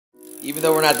Even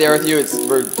though we're not there with you, it's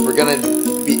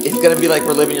gonna be like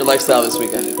we're living your lifestyle this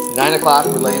weekend. It's 9 o'clock.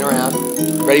 We're laying around,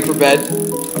 ready for bed.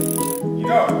 You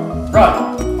go,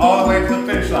 run all the way to the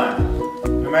finish line,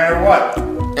 no matter what.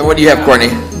 And what do you have, Courtney? I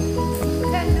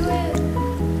can do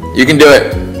it. You can do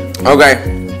it. Okay.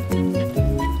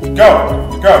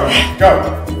 Go, go,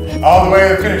 go, all the way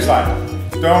to the finish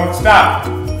line. Don't stop.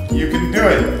 You can do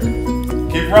it.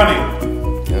 Keep running.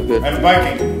 Oh, good. And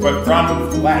biking, but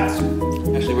run last.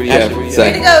 Ashley, what do you have? Way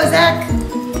to go, Zach.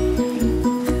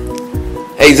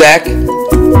 Hey, Zach.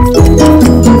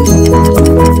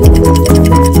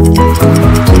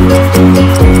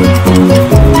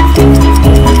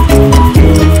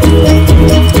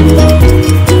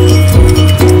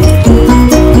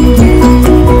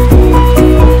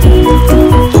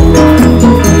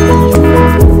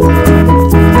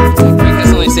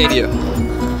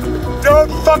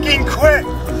 Don't fucking quit!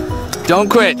 Don't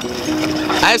quit.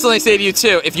 I have something to say to you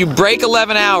too. If you break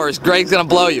 11 hours, Greg's gonna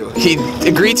blow you. He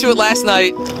agreed to it last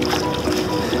night.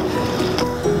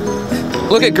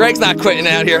 Look at Greg's not quitting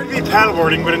out here. You'd be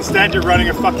paddleboarding, but instead you're running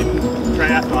a fucking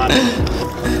triathlon.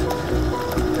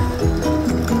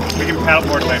 We can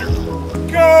paddleboard later.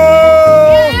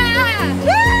 Go!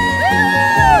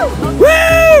 Yeah!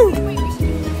 Woo!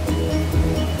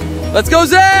 Let's go,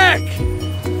 Zach!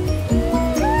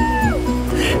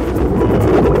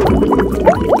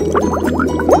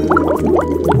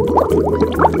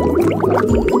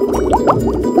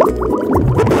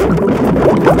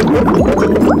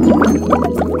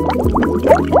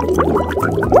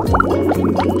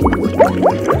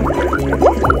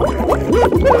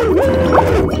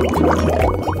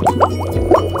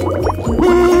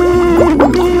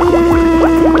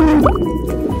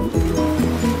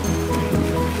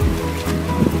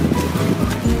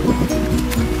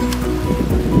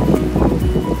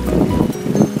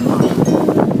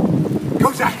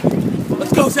 Go, Zach!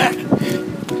 Let's go, Zach!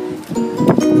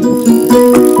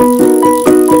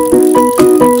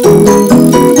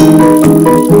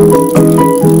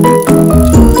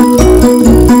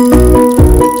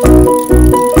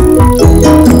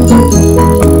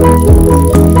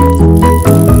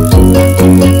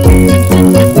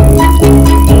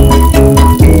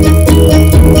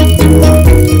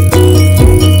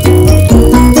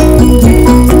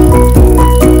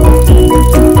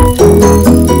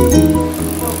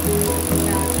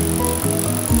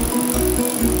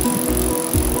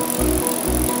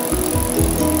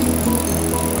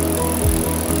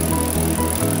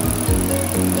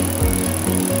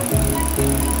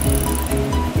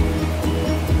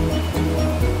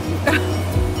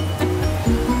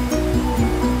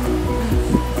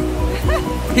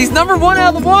 He's number 1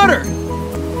 out of the water.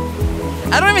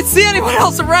 I don't even see anyone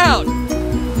else around.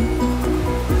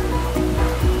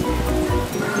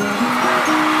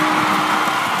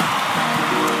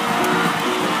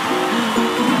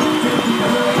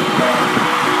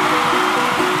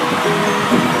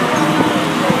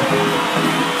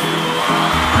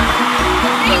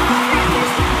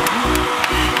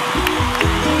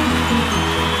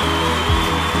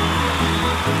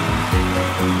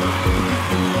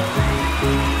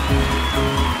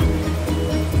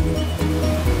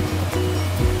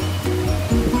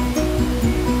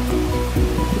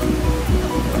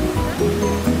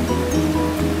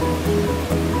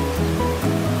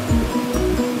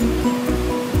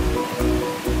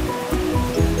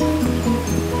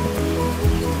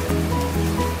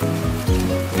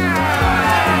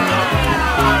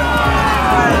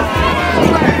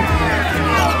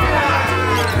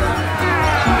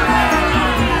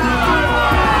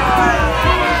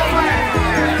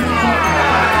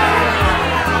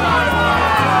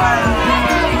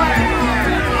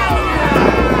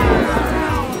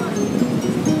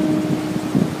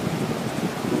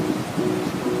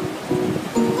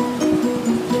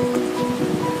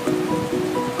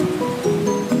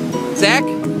 Zach,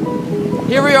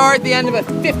 here we are at the end of a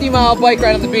 50-mile bike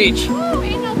ride on the beach. Ooh,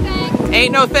 ain't no thing.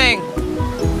 Ain't no thing.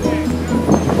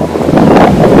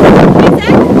 Hey,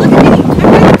 Zach, look at me.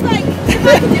 I'm like, if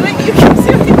I do it, you can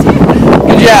do it too.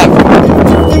 Good job.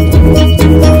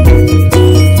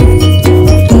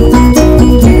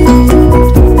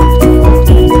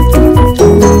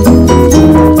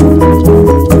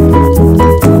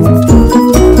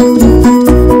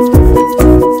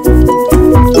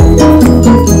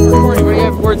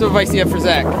 Words of advice do you have for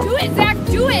Zach? Do it, Zach,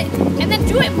 do it. And then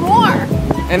do it more.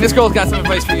 And this girl's got some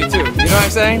advice for you too. You know what I'm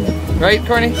saying? Right,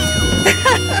 Courtney?